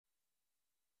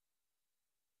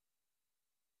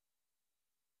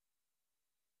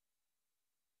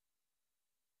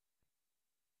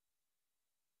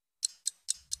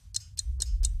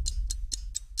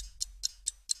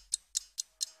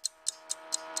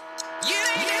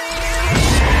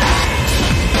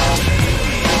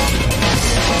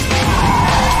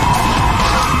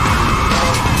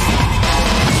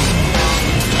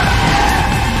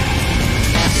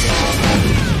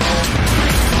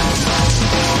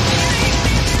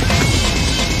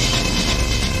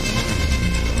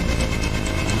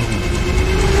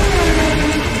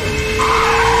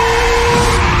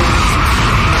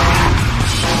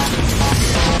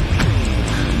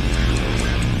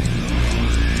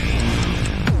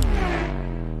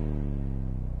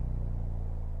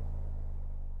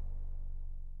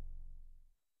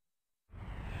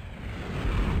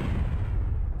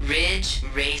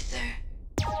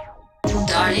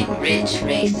Entering Ridge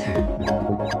Racer.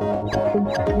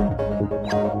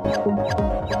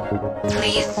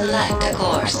 Please select a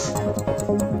course.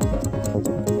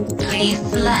 Please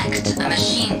select a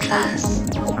machine class.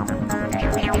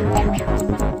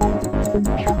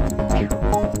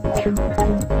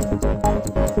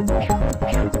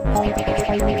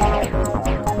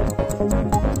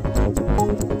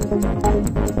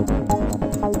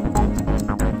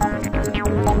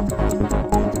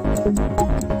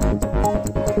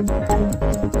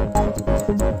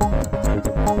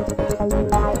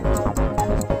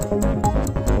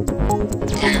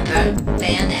 Damper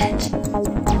bayonet.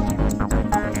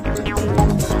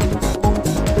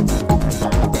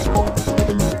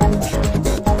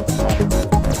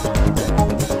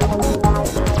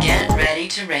 Get ready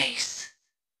to race.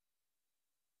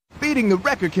 Beating the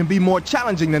record can be more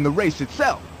challenging than the race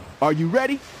itself. Are you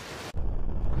ready?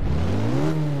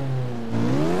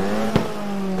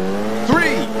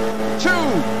 3, 2,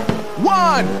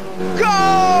 1,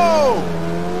 go!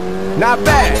 Not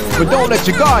bad, but don't let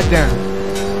your guard down.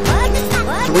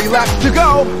 3 laps to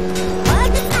go.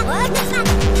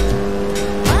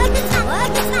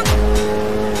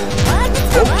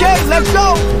 Okay, let's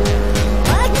go!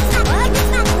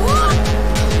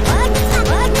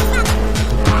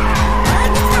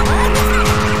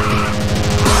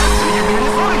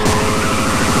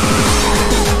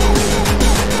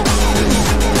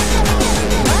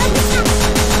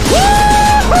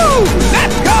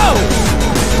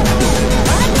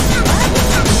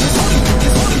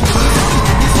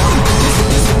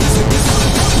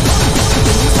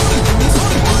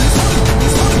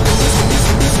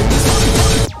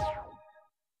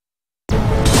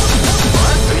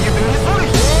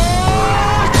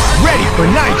 For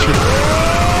nitrous.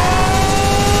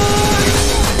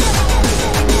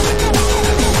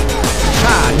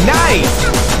 Ah, nice!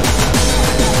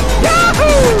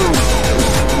 Yahoo!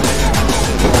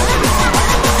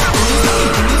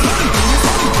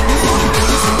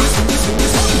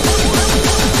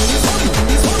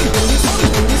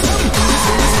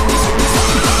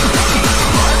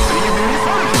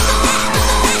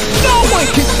 No one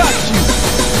can touch you!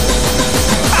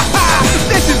 Ha-ha!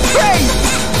 This is crazy!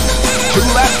 2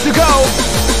 laps to go.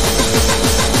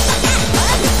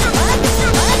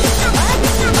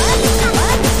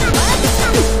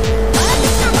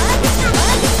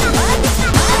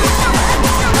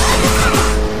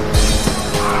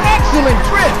 Excellent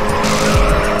drift.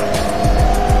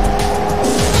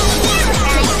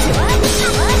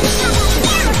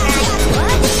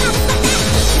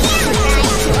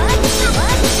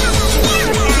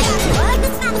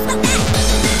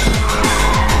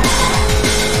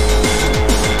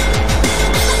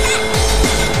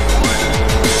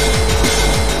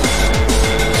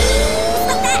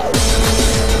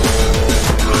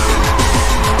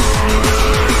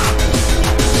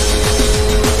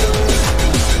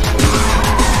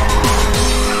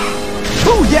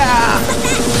 Yeah!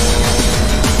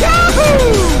 Yahoo!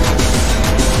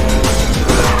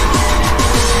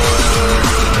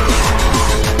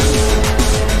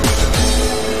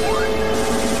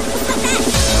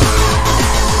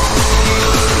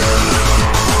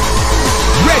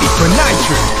 Ready for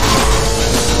nitrous!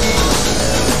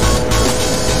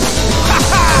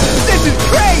 Haha! This is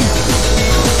crazy!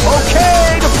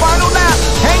 Okay, the final lap.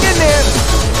 Hang in there.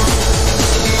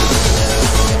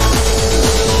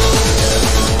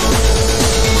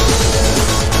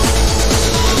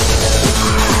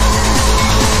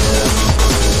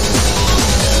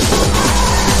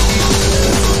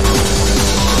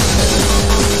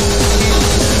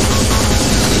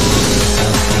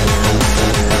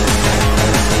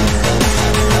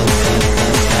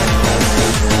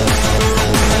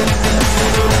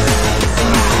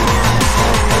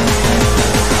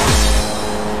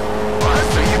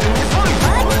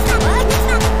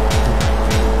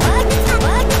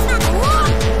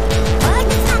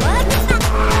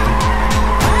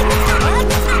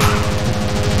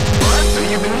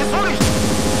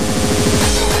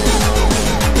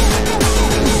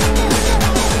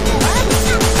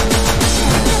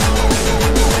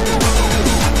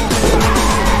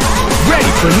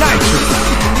 For nitrous.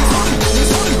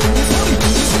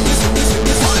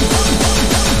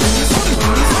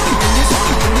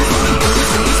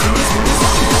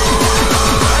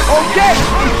 Okay,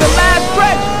 it's the last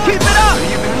stretch. Keep it up.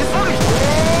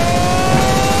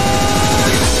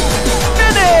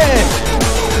 Finish.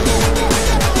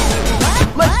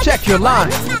 Let's check your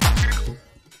line.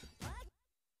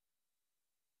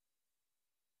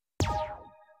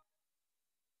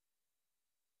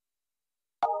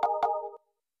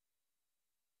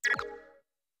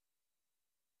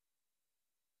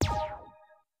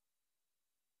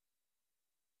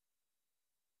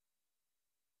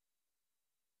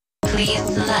 Please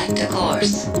select a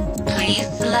course. Please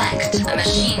select a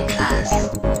machine class.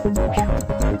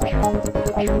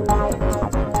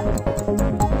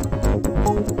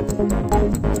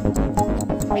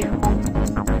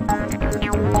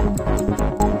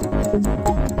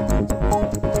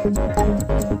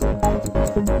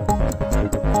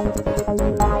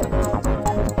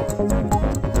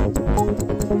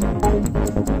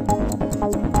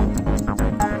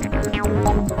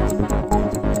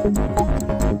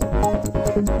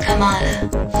 Kamala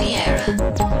Vieira.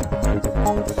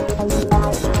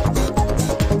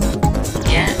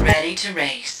 Get ready to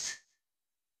race.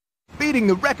 Beating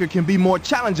the record can be more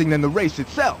challenging than the race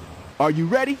itself. Are you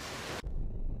ready?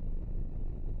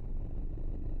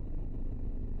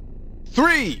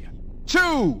 3,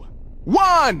 2,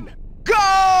 1,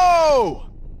 go!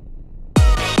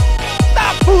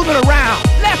 Stop fooling around!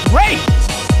 Let's race!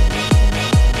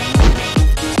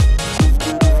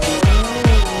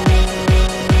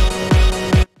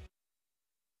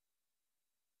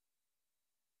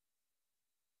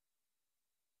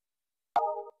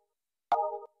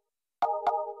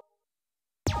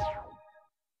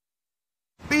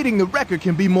 Beating the record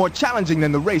can be more challenging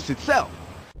than the race itself.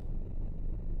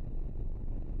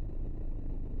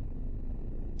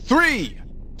 3,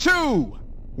 2,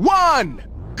 1,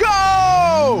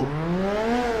 go!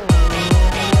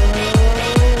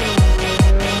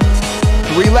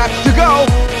 3 laps to go.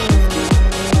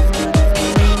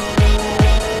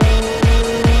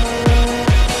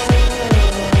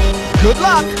 Good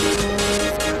luck.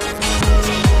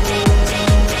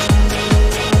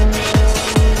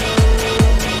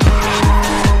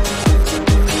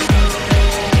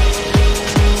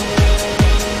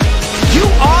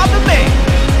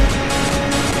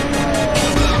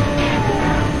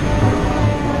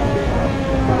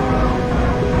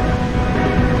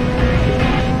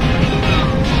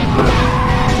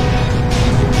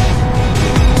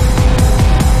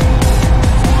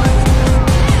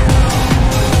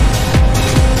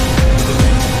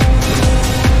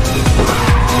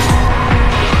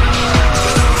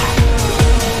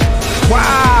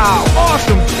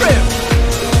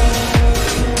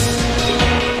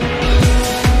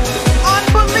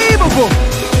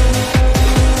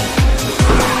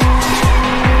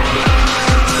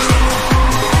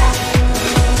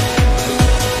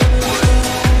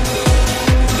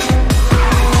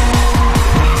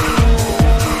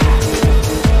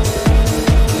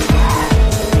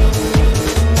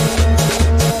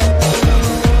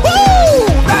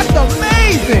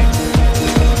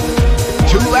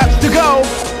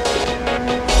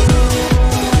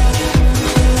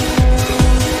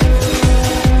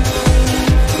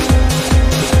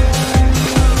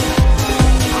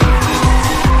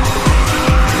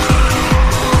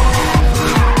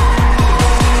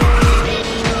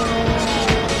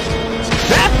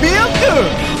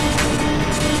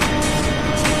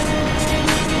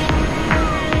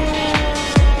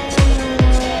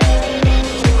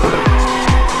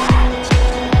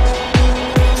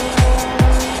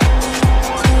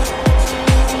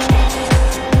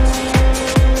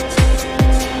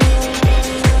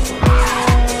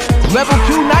 Level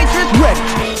 2 nitrous ready.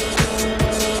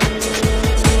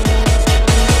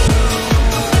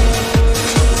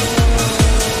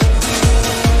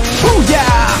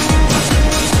 Booyah!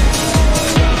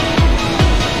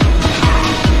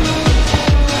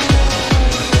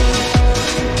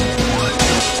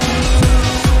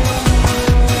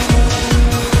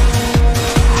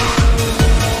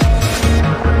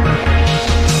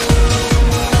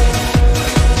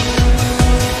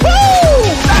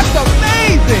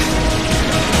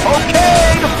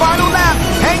 Okay, the final lap.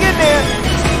 Hang in there.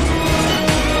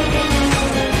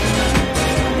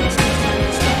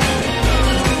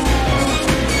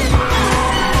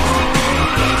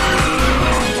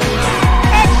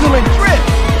 Excellent drift.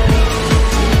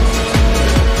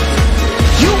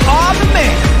 You are the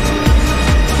man.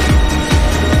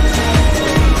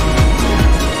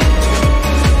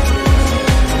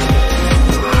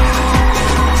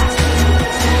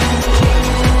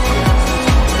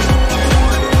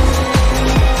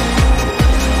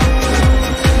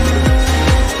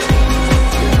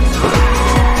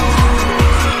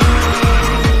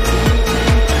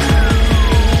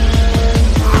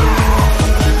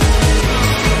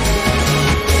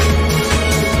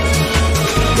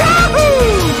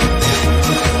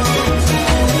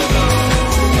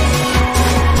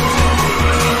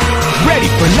 Ready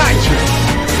for nitrous.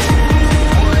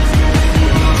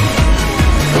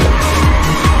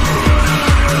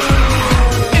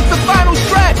 It's the final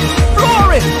stretch.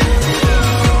 Floor it.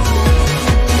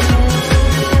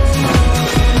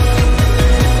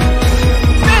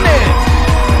 Finish.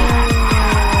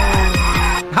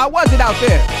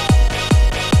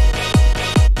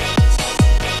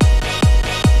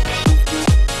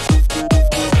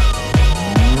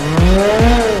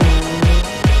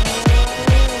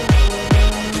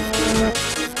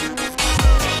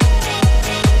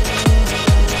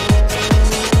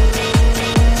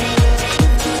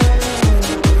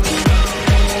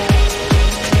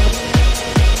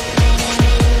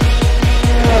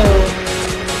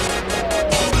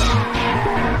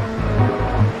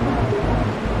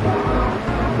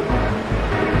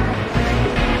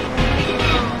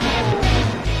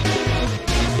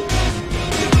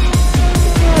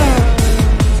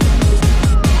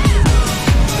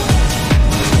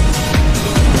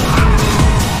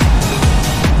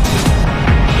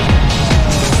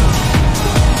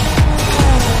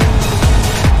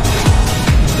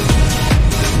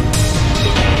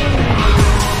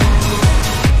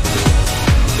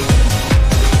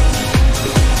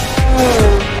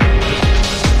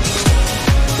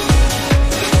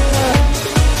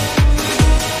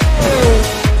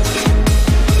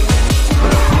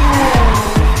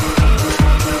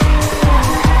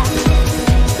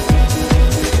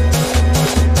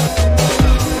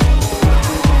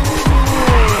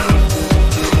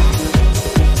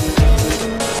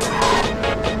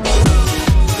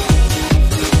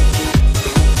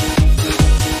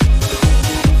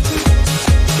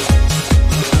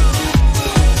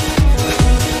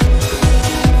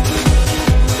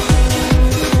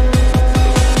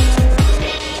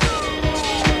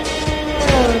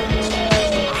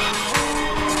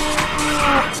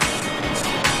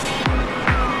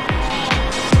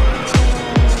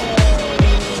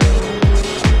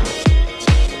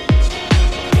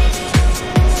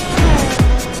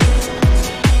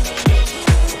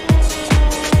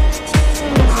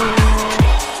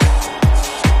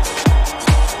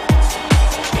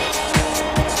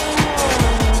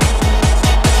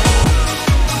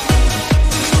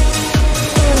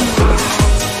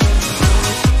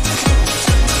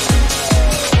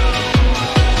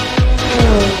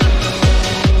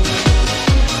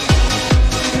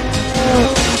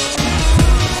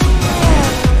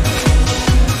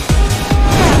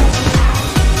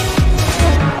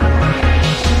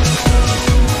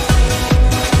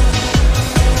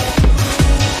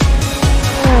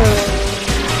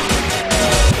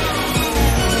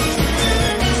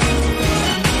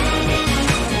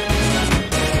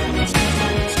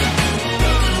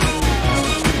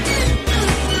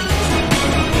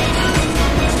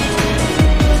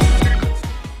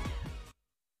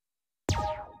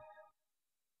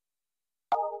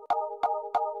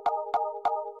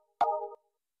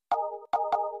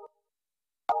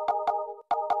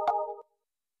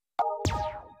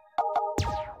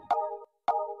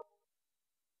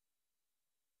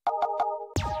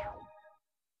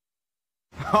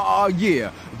 Oh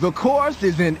yeah, the course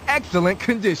is in excellent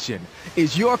condition.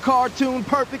 Is your car tuned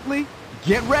perfectly?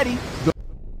 Get ready.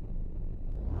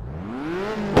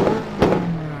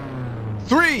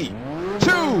 3,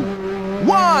 2,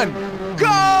 1,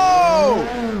 go!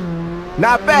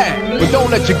 Not bad, but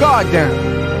don't let your guard down.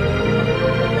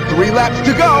 3 laps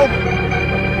to go.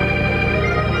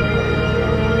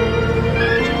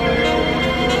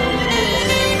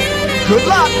 Good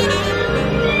luck.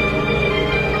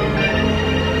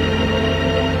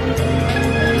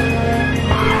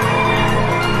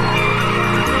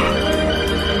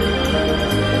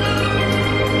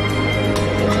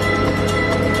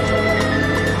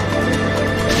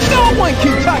 No one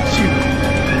can touch you.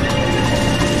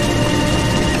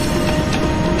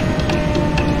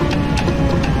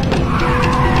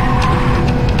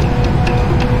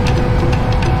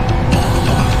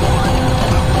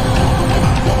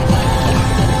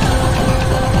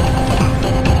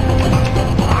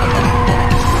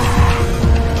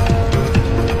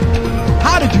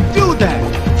 How did you do that?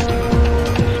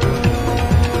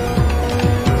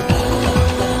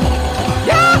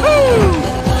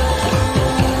 Yahoo!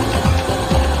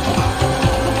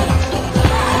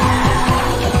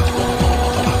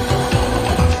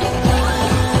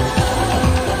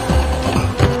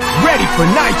 Ready for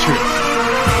nitrous.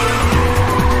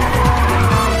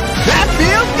 That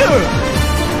feels good.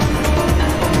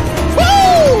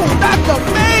 Woo! That's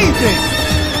amazing.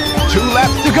 2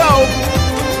 laps to go.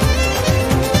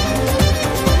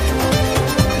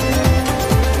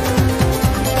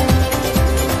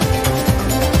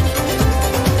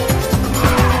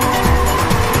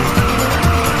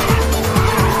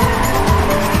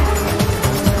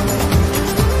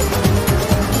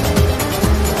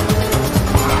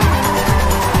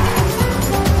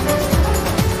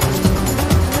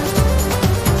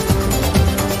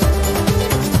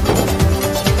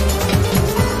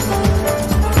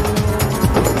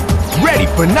 Ready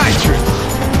for nitrous.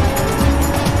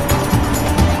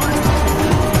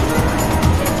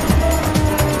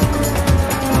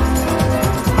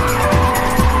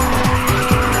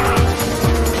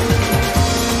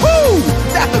 Woo!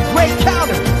 That's a great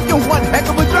counter. You're one heck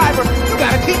of a driver. You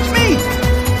gotta teach me.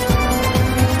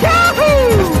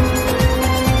 Yahoo!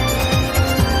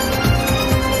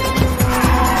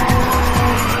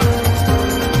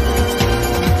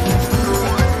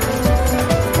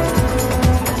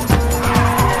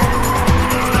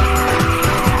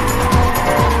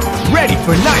 Ready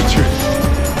for nitrous.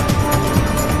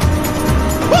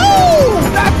 Woo!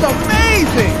 That's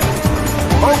amazing!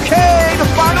 Okay, the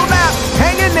final lap.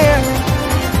 Hang in there.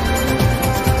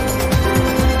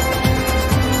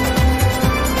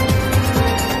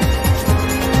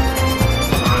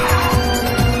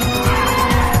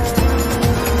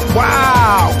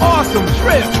 Wow! Awesome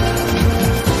trip!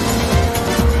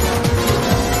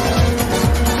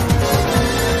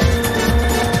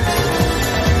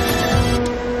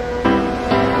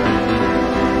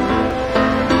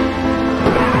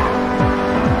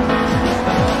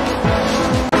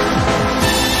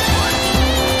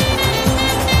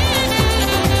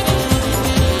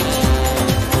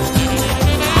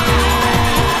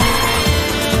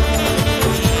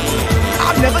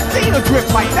 Never seen a grip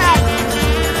like that!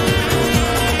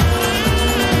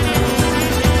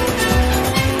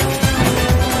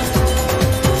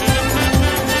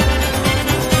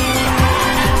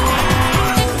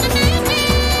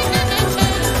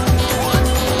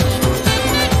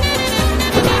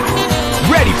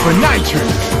 Ready for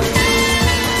nitrous!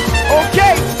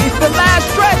 Okay, it's the last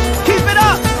stretch! Keep it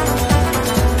up!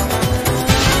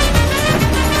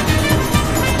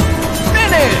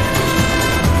 Finish!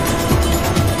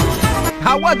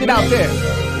 How was it out there?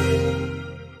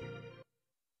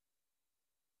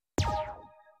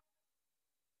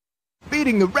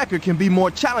 Beating the record can be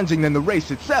more challenging than the race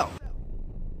itself.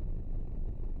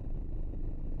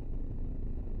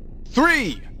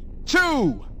 3,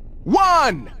 2,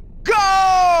 1,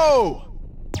 go!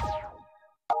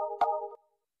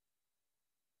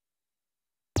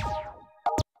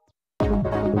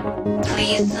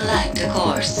 Please select a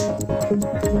course.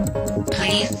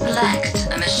 Please select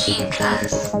a machine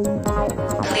class.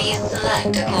 Please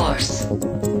select a course.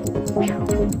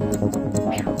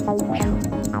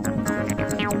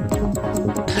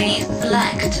 Please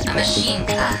select a machine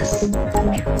class.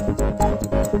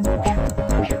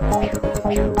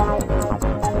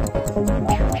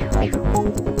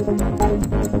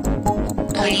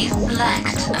 Please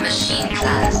select a machine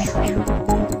class.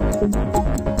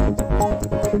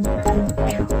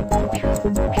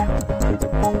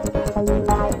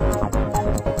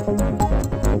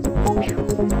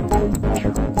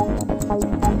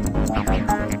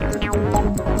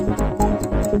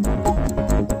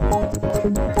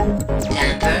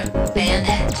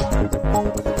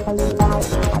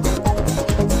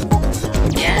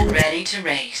 to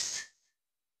race.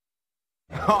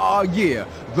 Oh yeah,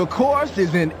 the course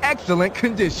is in excellent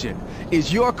condition.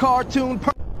 Is your cartoon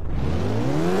per-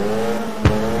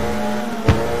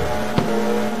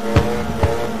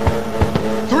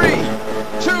 3,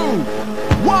 2,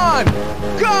 1,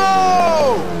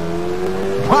 go!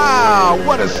 Wow,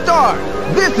 what a start!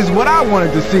 This is what I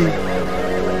wanted to see.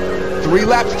 3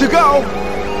 laps to go.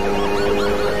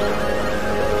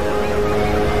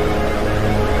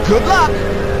 Good luck!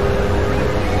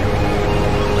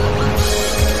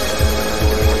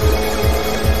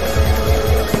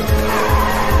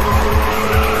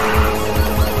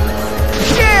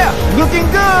 Yeah! Looking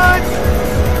good!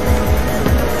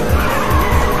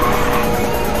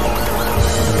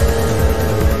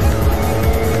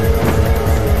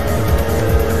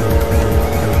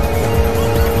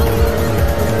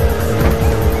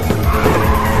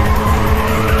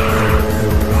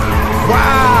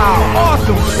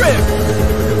 Trip.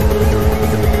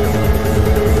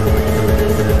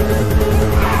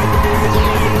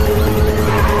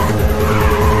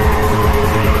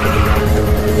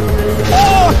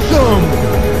 Awesome!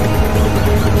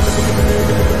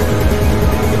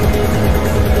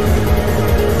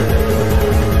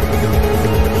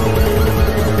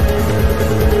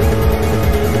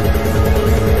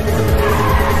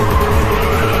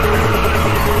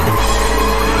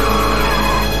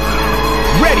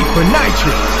 Ready for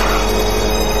nitrous.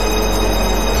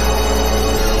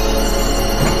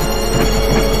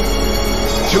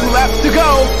 2 laps to go.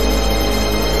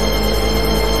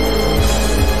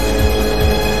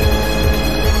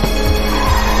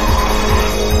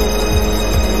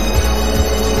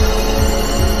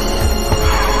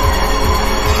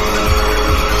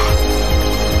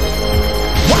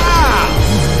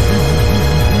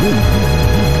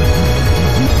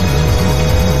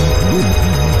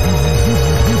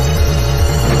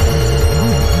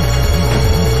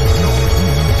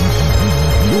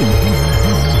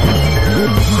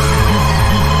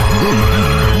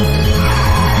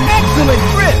 Excellent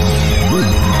grip!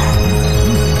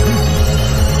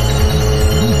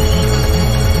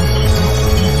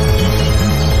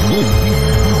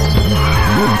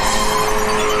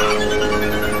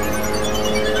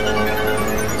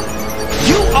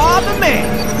 You are the man!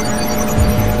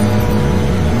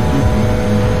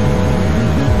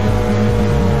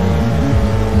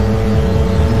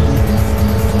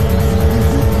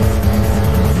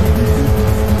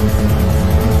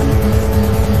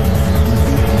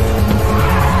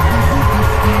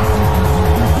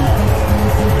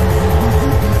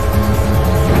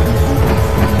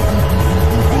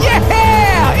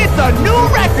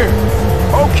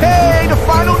 Okay, the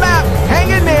final lap. Hang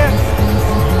in there.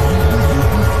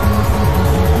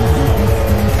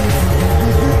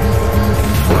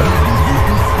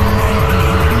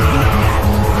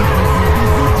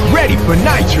 Ready for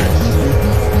nitrous.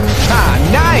 Ah,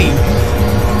 nice.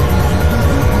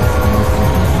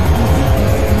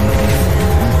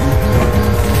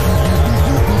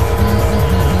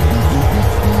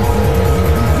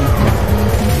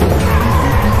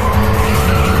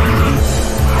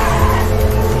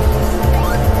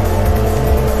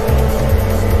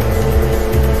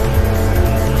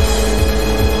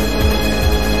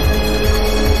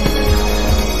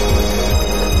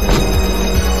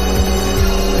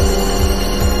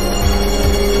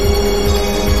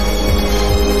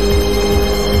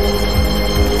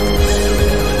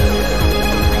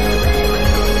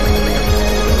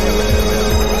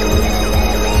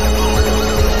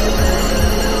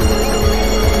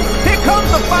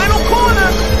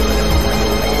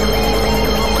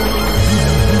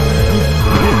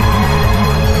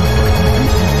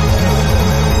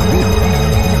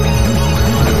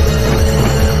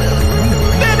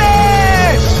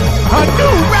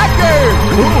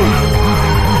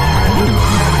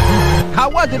 How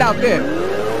was it out there?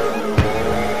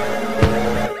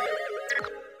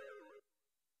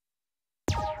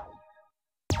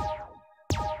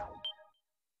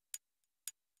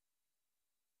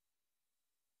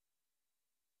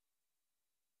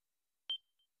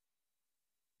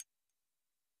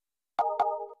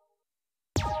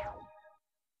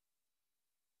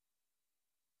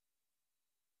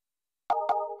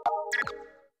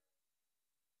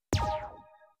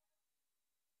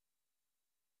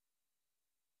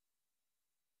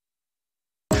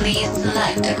 Please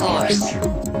select a course.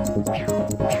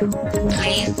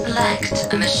 Please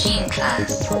select a machine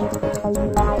class.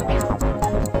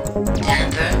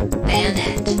 Damper,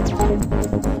 bayonet.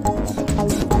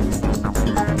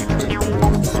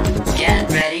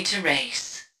 Get ready to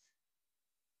race.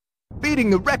 Beating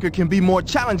the record can be more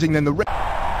challenging than the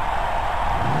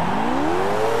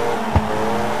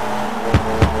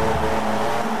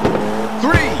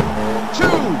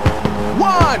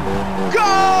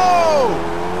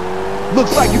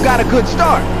Looks like you got a good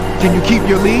start. Can you keep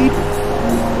your lead?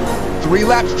 3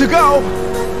 laps to go.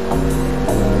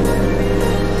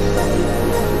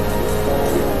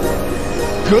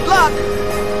 Good luck.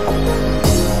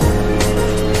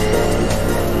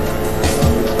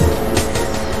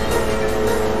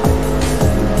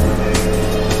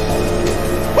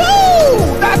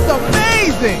 Woo! That's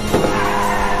amazing.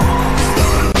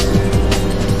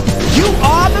 You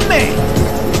are the man.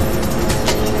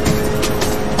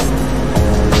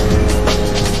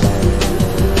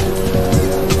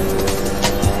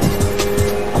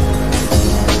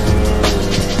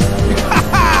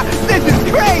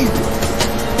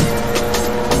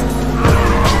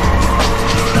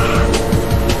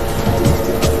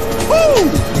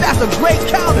 That's a great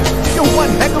counter. You're one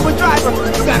heck of a driver.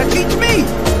 You gotta teach me.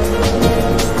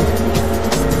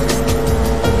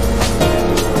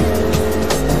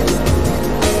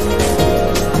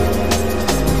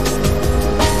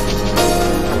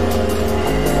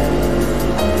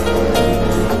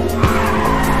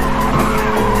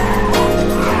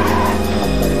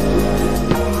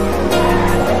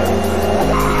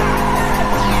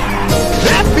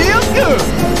 That feels good.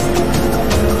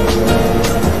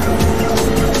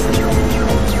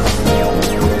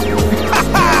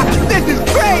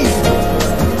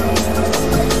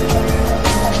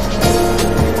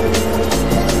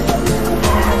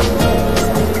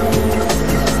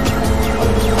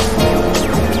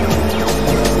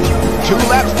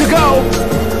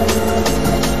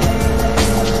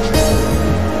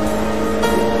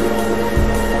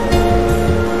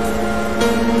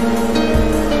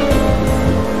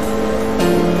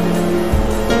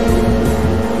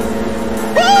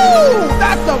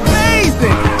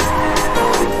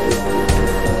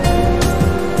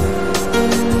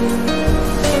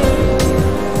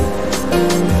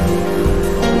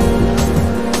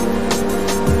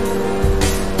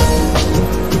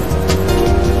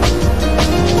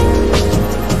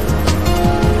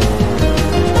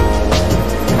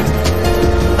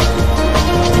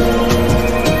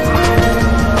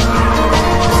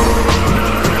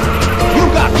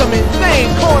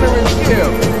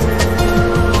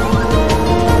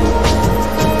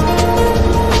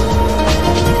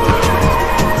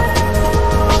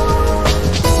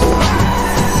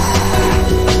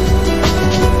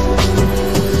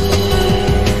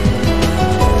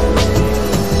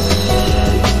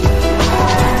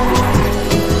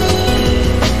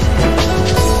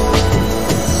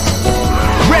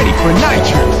 For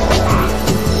nitrous.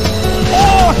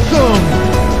 Awesome!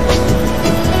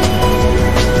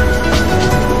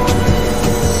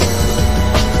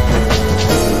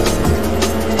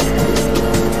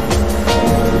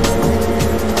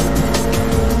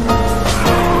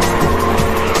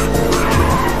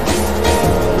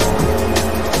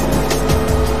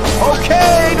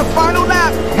 Okay, the final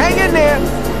lap. Hang in there.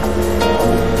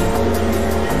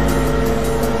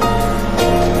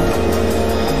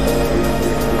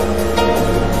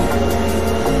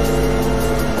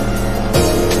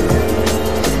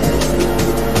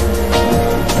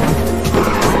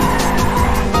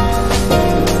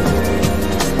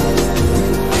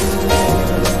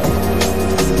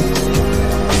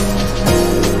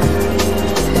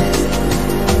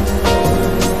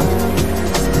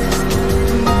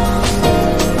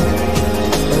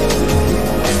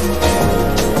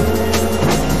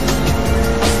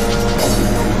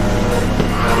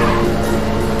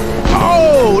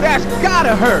 That's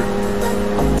gotta hurt!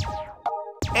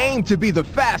 Aim to be the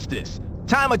fastest.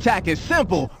 Time attack is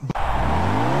simple. 3,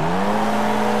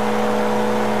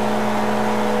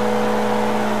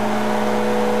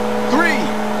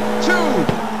 2,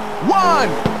 1,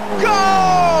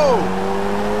 go!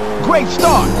 Great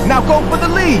start. Now go for the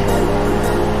lead.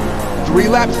 3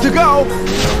 laps to go.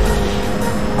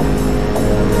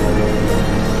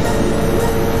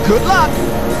 Good luck.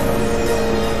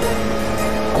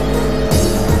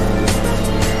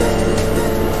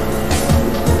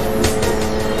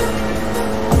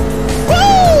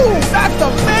 That's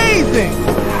amazing!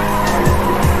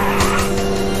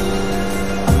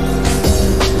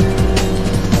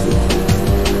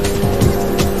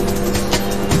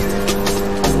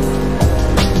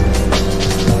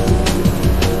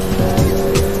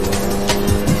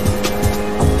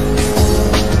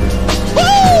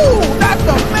 Woo! That's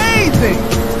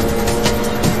amazing!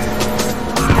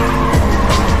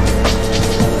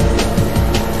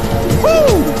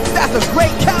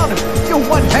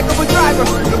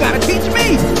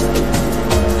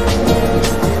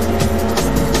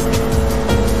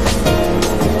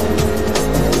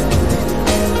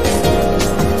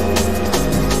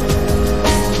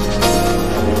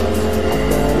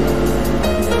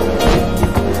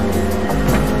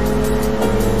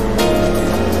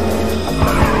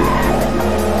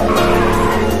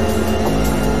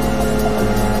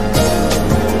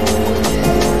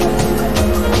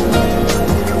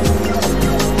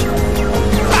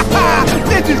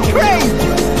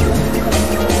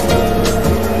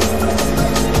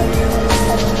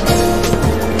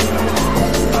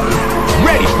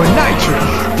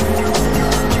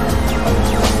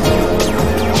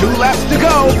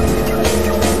 go.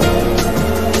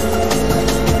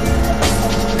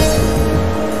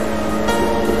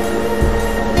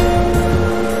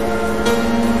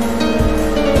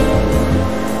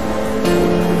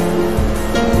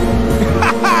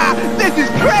 This is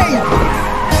crazy!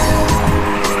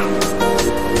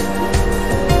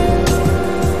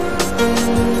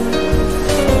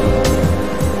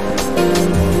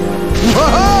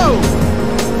 Whoa!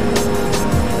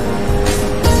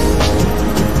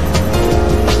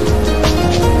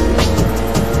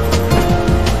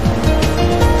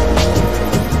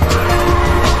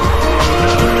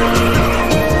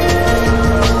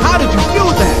 How did you do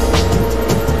that?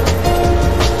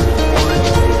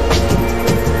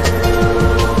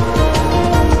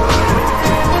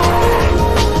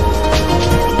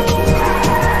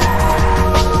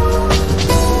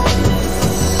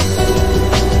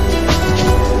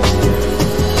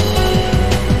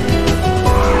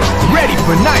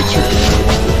 For nitrous.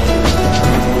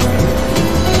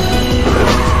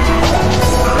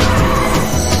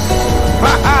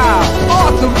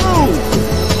 Awesome move.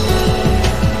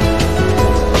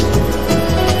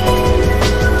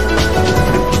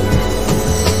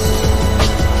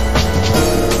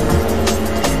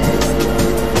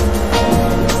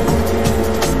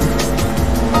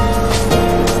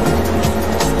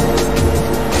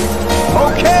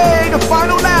 Okay, the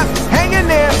final lap. Hang in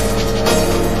there.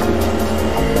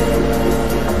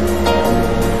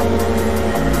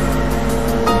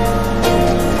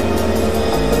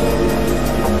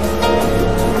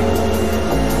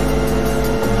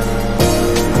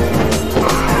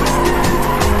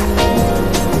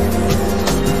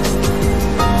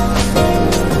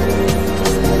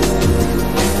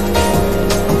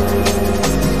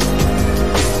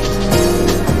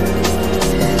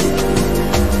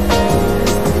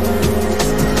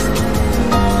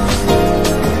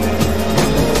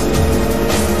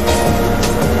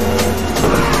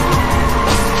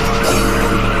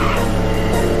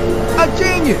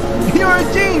 You're a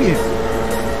genius!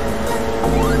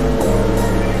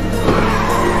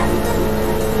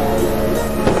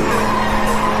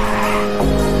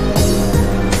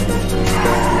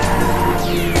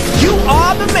 You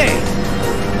are the man!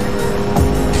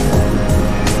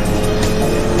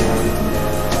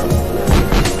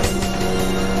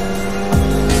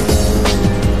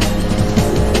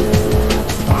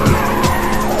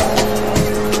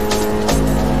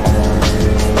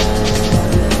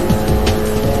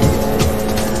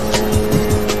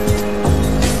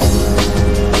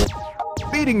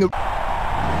 The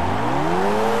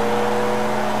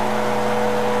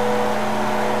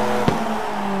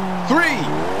 3,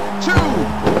 2,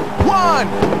 1,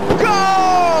 go!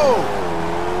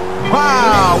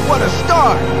 Wow, what a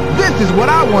start! This is what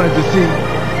I wanted to see.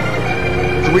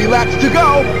 3 laps to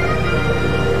go.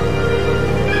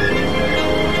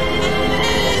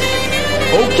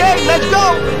 Okay, let's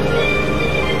go!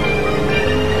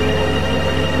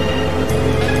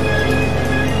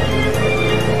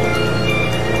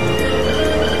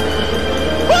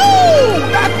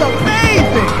 That's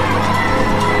amazing!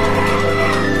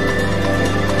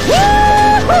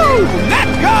 Woo-hoo!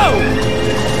 Let's go!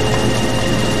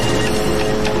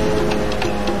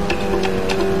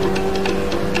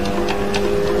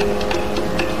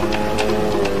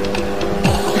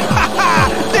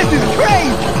 This is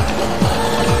crazy!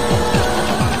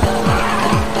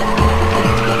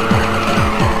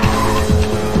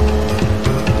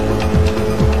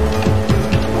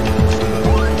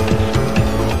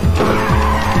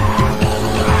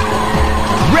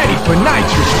 For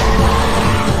nitrous.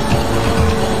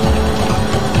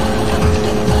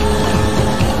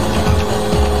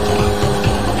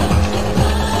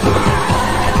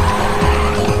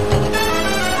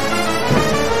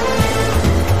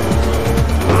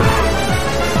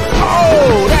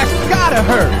 Oh, that's gotta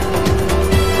hurt.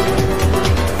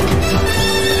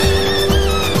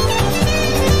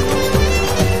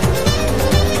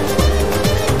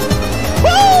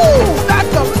 Woo!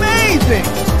 That's amazing.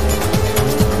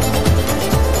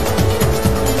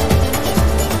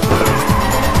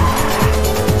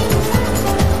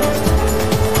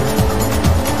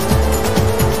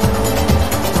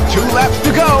 Laps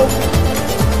to go.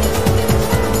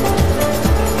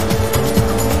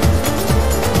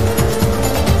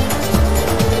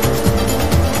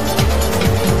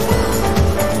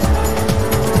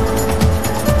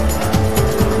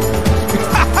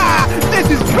 This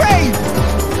is crazy.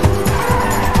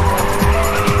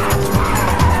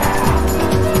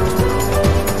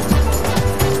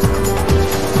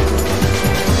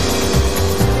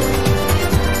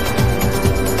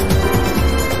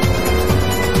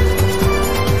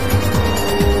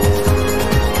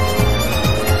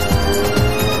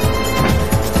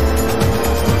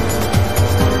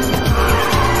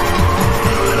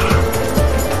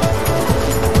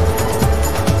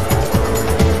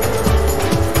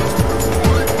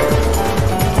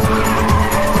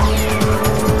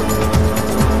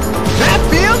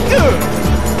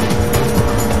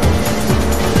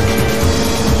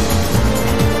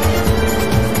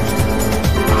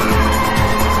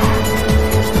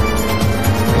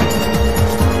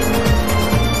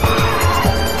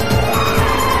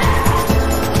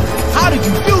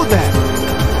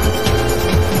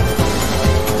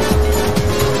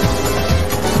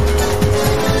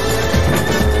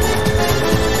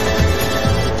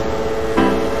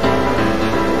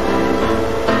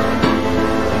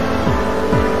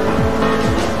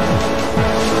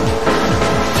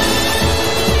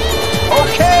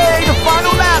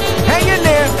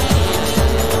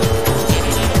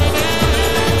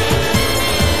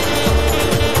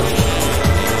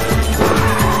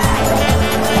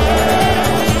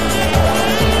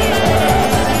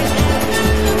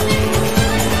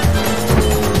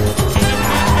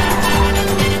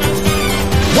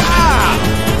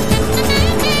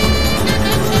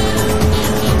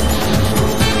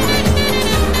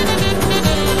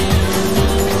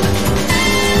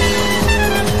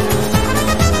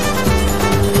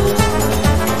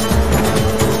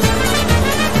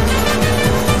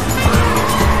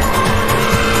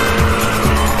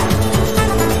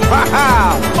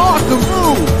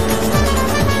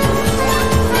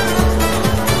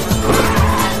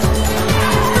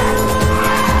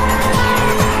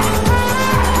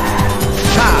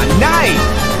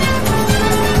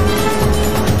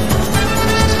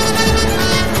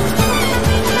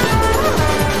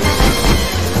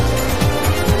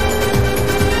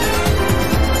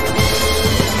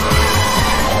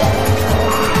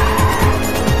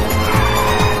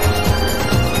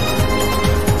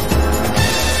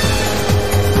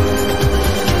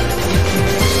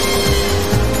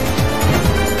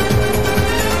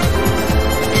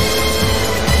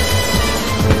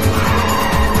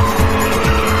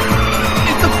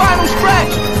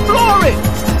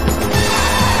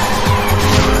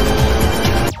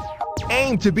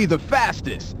 to be the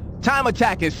fastest. Time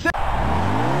attack is set.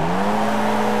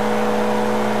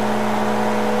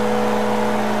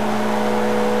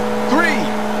 3,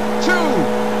 2,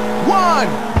 1,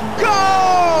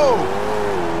 go!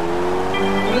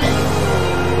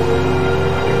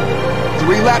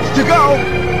 3 laps to go.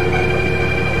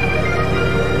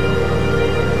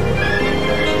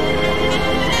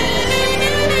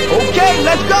 Okay,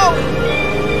 let's go!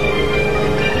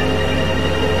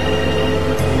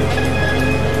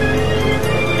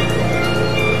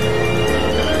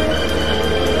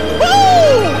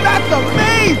 Woo! That's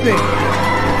amazing!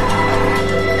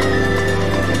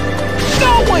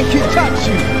 No one can touch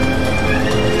you!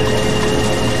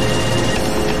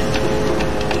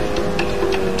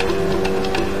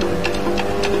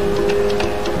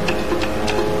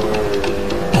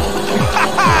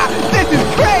 This is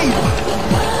crazy!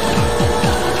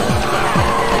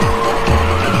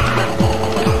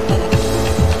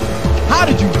 How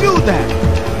did you do that?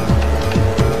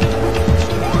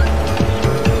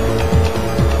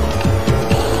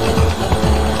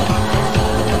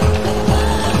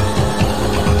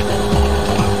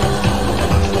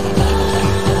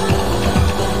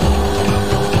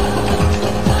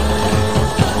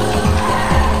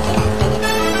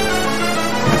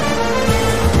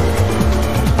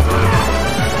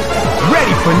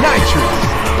 Ready for nitrous.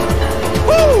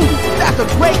 Woo! That's a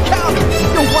great counter.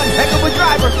 You're one heck of a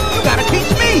driver. You gotta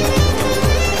teach me.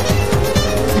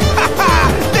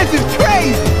 This is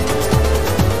crazy.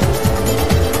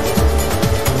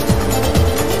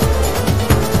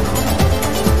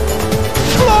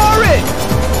 Floor it.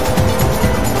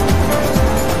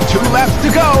 2 laps to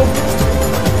go.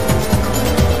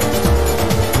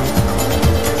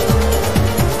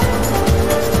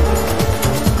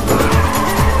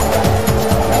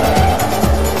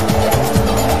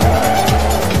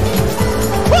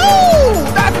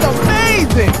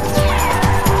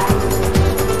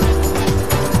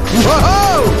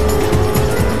 Whoa!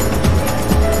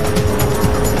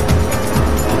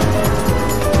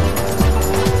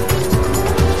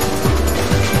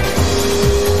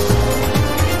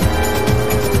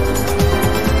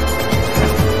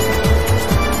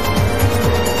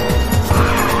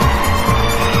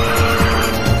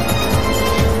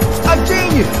 A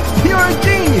genius! You're a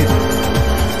genius!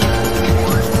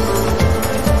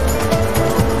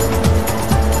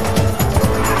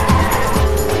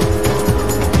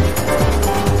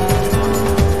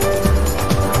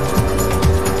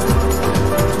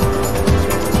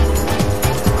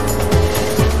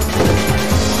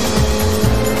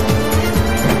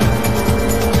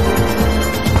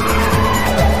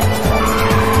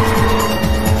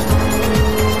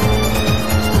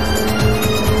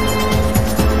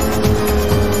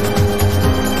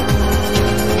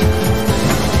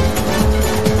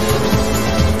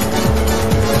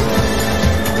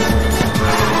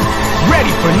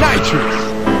 Ready for nitrous.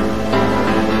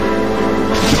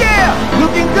 Yeah,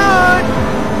 looking good.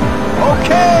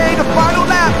 Okay, the final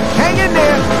lap. Hang in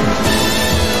there.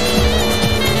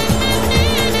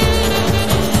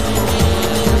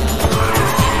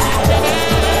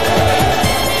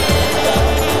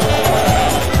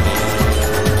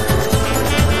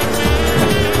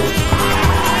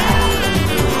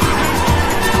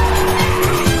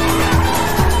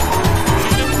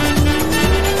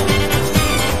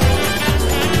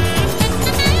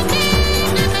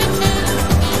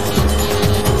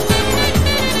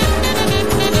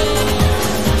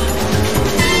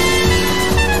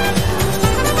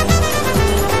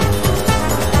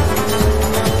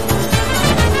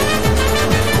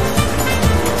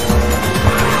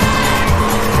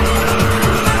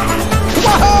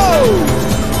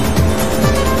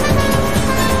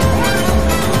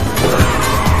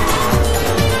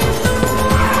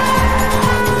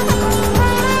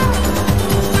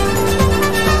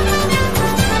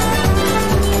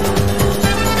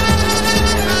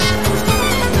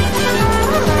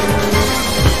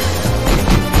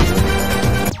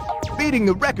 Beating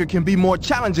the record can be more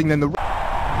challenging than the 3,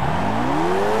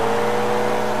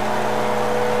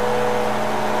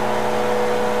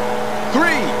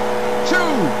 2,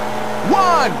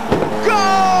 1,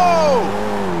 go!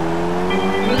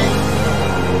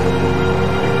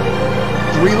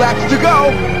 3 laps to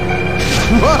go.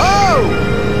 Whoa!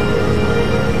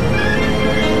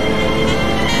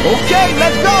 Okay,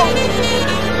 let's go!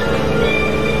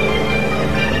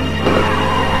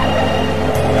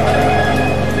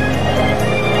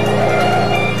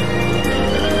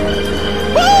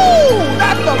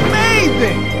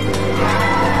 Amazing!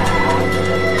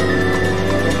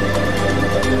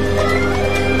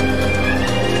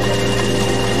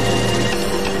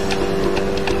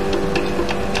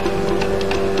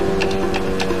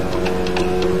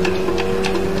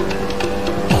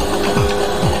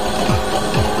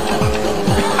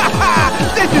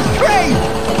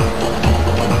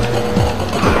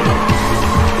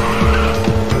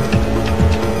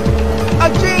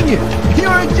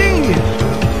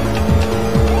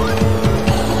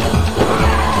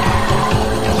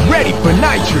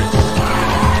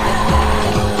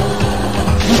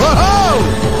 Whoa!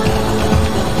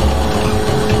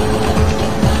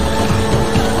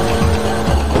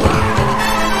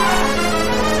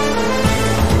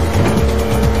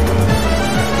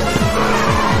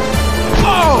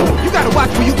 Oh, you gotta watch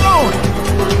where you're going.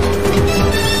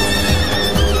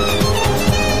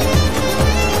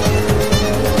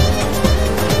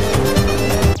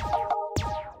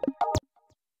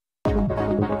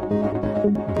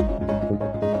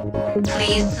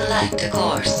 Please select a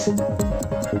course.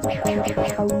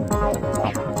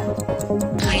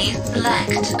 Please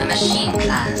select a machine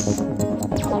class.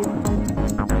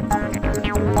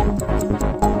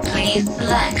 Please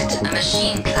select a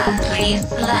machine class. Please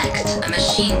select a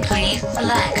machine. Please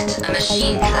select a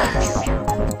machine class.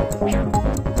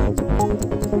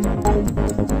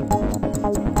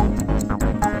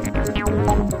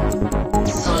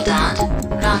 Soldat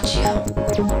Ratio.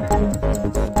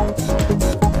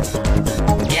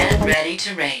 Get ready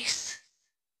to race.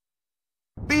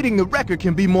 Beating the record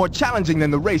can be more challenging than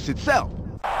the race itself.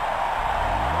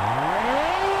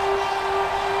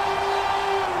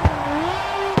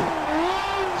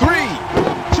 3,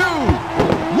 2,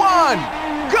 1,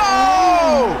 go!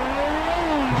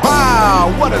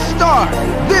 Wow, what a start!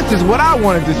 This is what I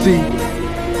wanted to see.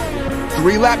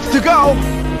 3 laps to go.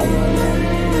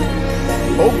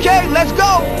 Okay, let's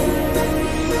go!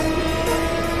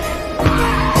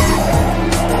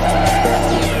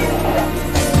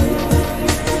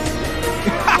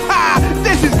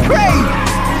 This is crazy!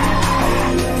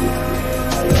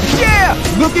 Yeah,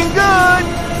 looking good!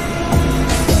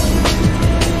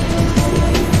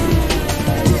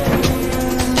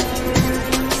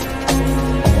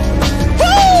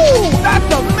 Woo!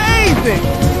 That's amazing!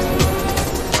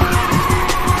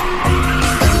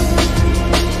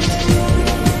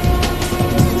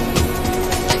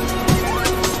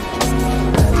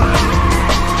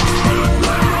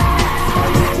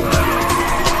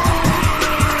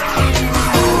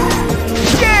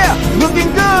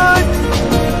 Looking good!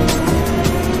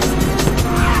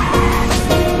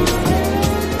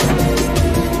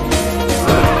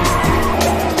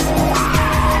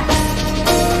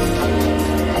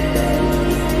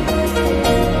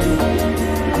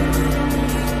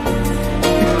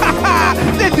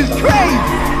 This is crazy!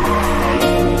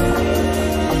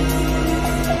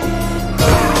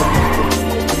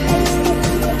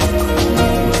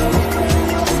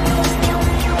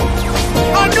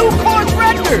 A new course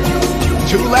record!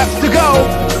 2 laps to go.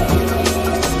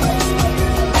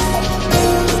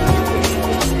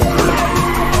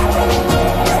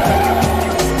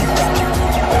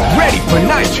 Ready for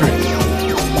nitrous.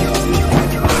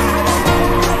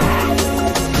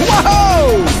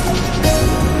 Whoa!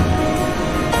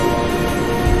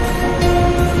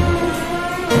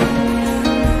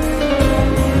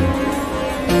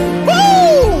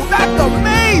 Woo! That's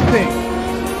amazing!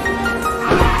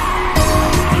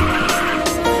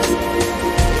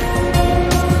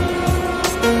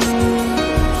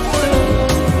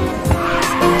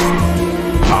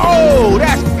 Oh,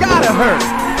 that's gotta hurt.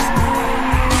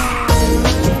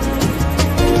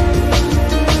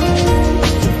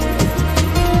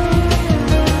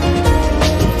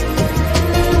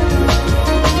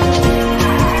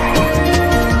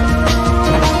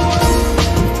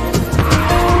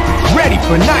 Ready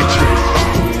for nitrous.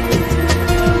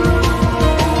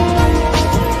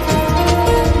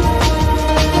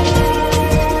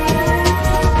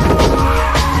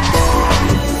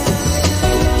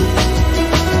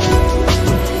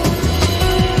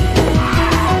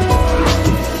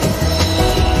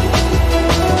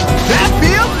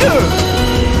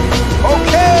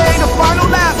 Okay, the final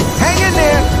lap. Hang in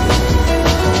there.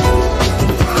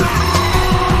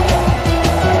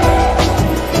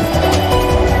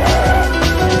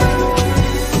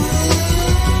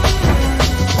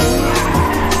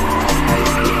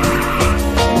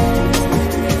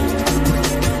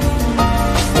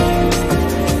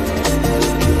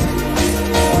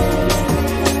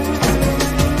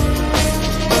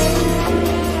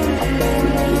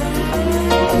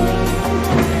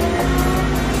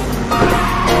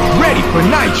 Ready for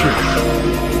nitrous.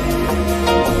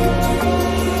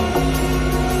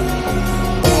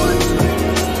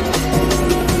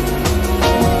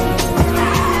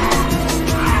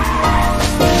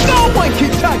 No one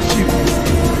can touch you.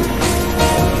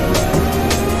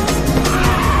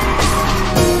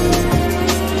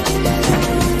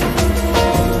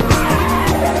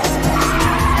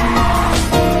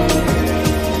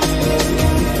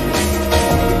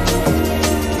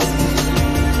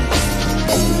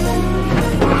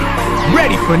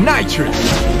 Ready for nitrous.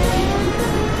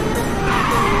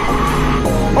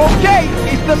 Okay,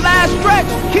 it's the last stretch.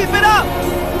 Keep it up.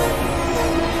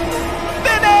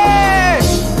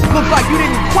 like you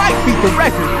didn't quite beat the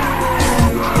record.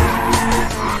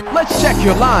 Let's check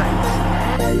your lines.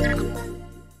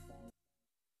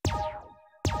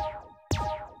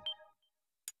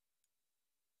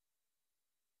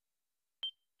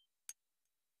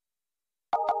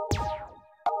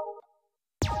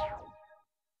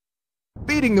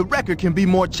 Beating the record can be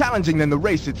more challenging than the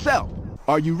race itself.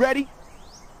 Are you ready?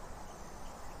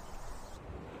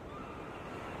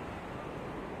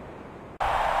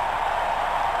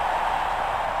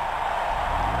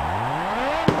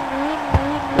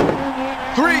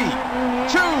 Three,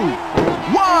 two,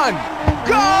 one,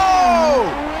 go!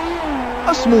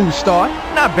 A smooth start,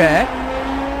 not bad.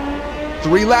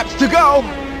 3 laps to go.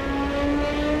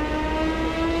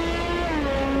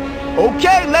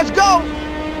 Okay, let's go!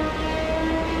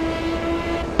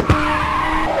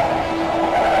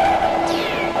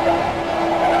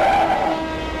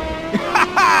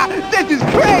 This is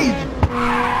crazy!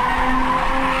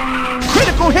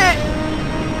 Critical hit!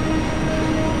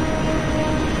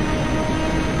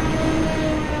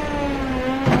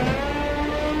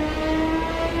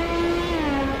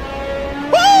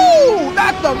 Woo!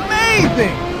 That's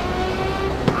amazing!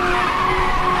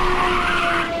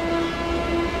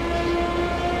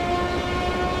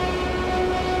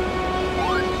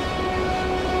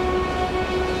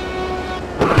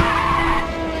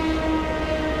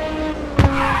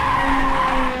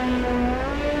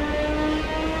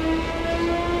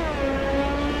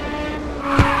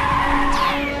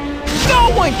 No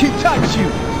one can touch you!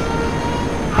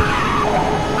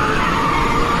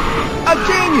 A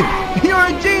genius! You're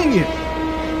a genius!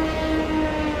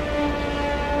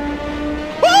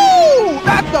 Woo!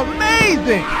 That's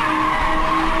amazing!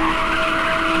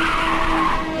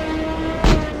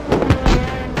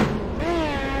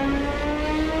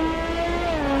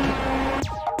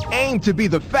 Aim to be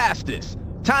the fastest.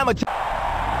 Time attack.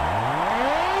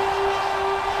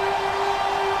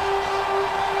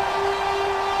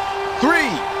 3,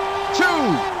 2,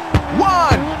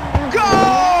 1, go!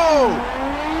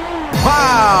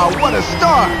 Wow, what a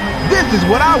start! This is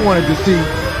what I wanted to see.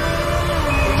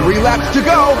 3 laps to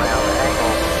go.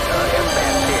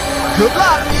 Good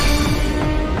luck!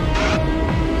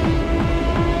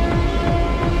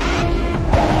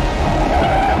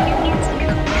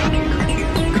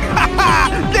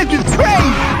 This is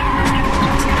crazy!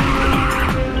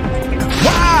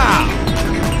 Wow!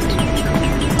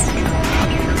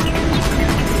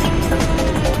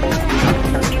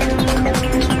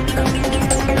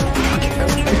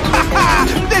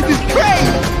 This is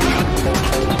crazy!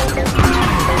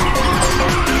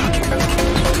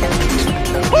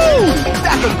 Woo!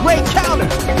 That's a great counter!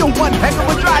 You're one heck of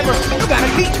a driver! You gotta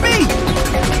teach me!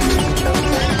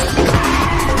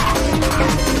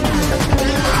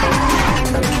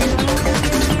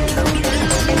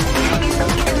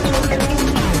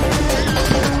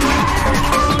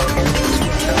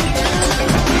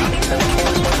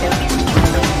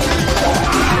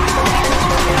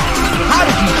 How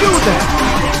did you do that?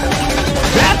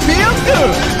 That feels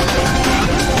good!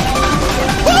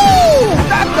 Woo!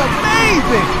 That's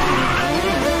amazing!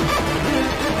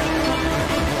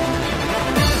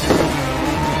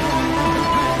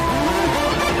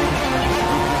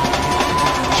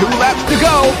 Two laps to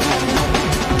go.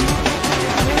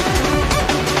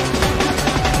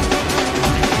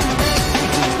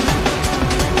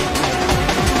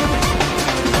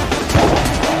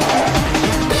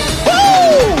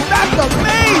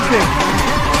 Amazing!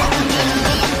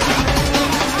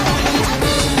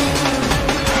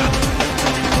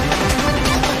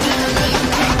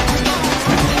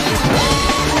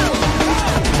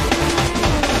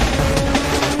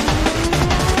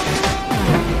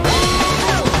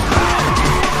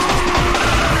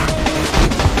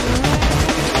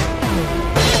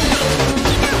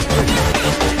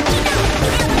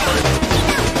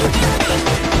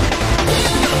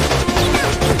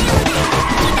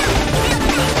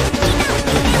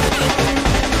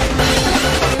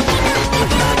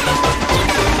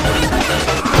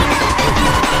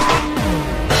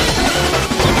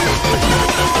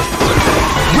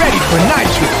 For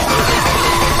Nitro.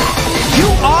 You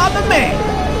are the man.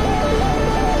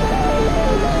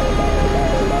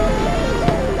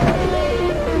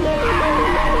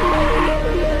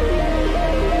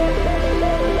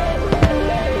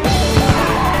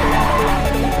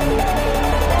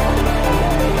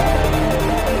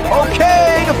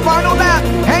 Okay, the final lap.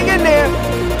 Hang in there.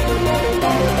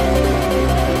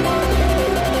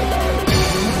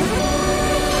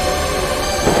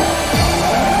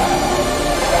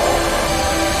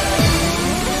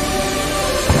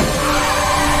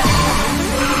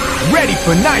 Ready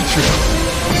for Nitro.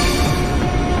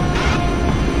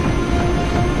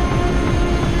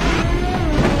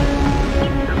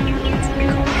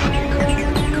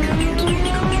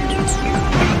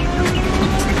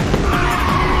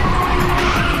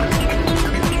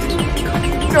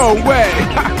 No way!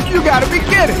 You gotta be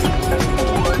kidding!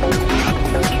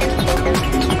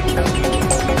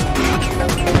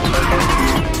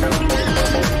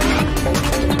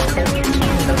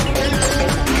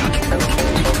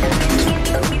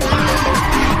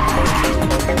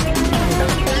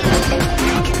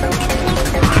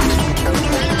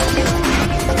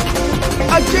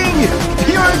 A genius!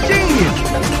 You're a genius!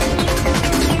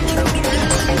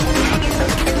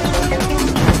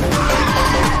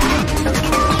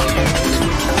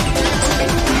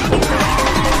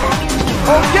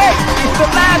 Okay, it's the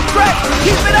last stretch.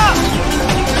 Keep it up.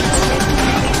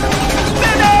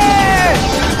 Finish!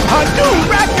 A new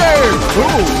record!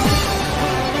 Ooh.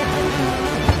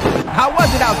 How was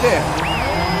it out there?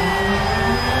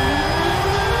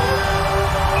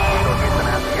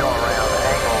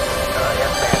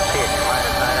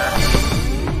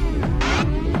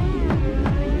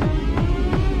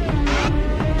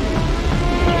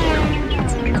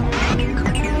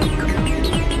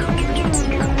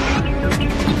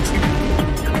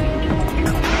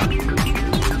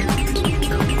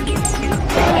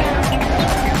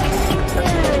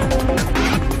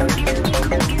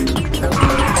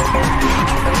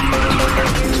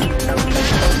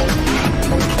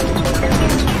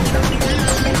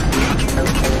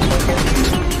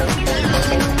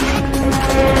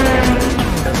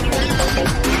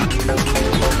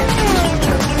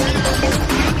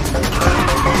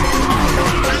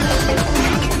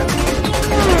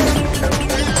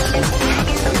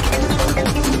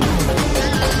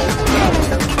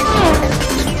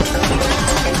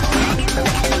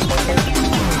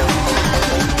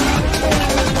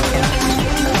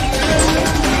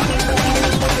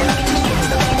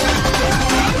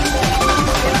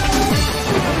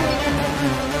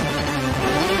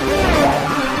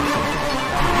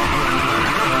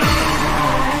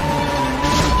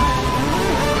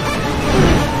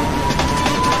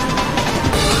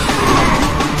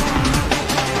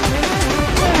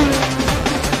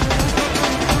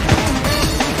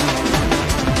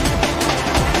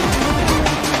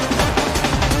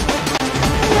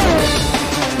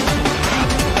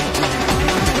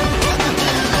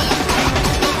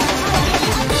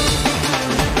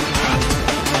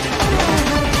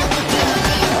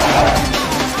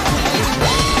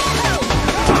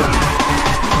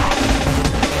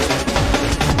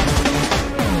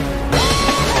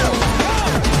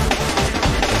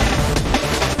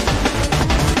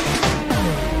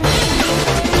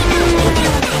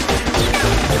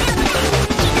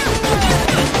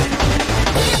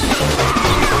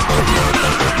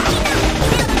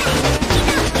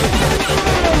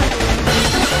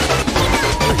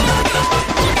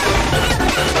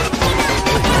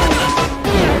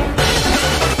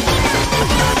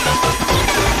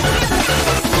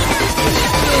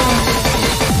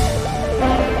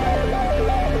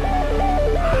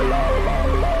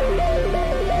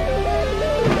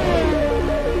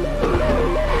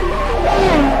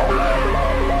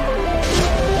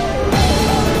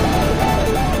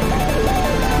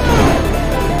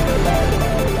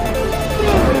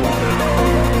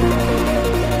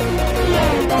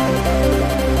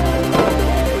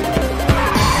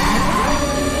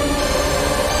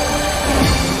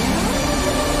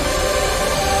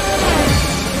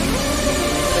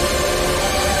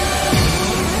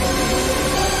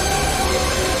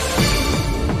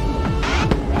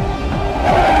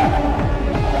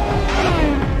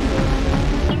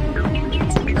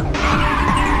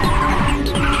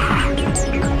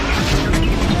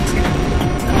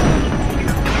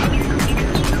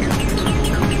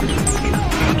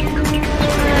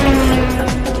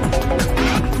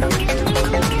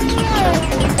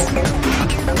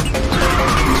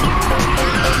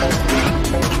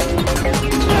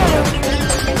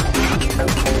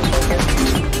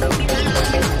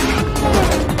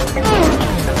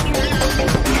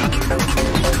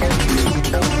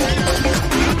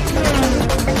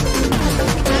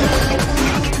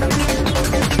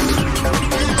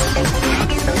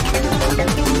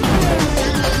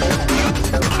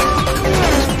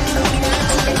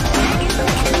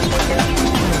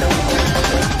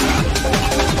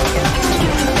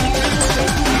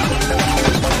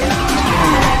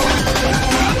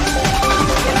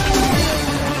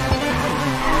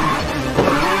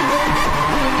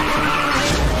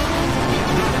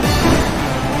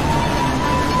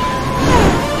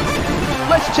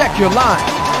 Check your line.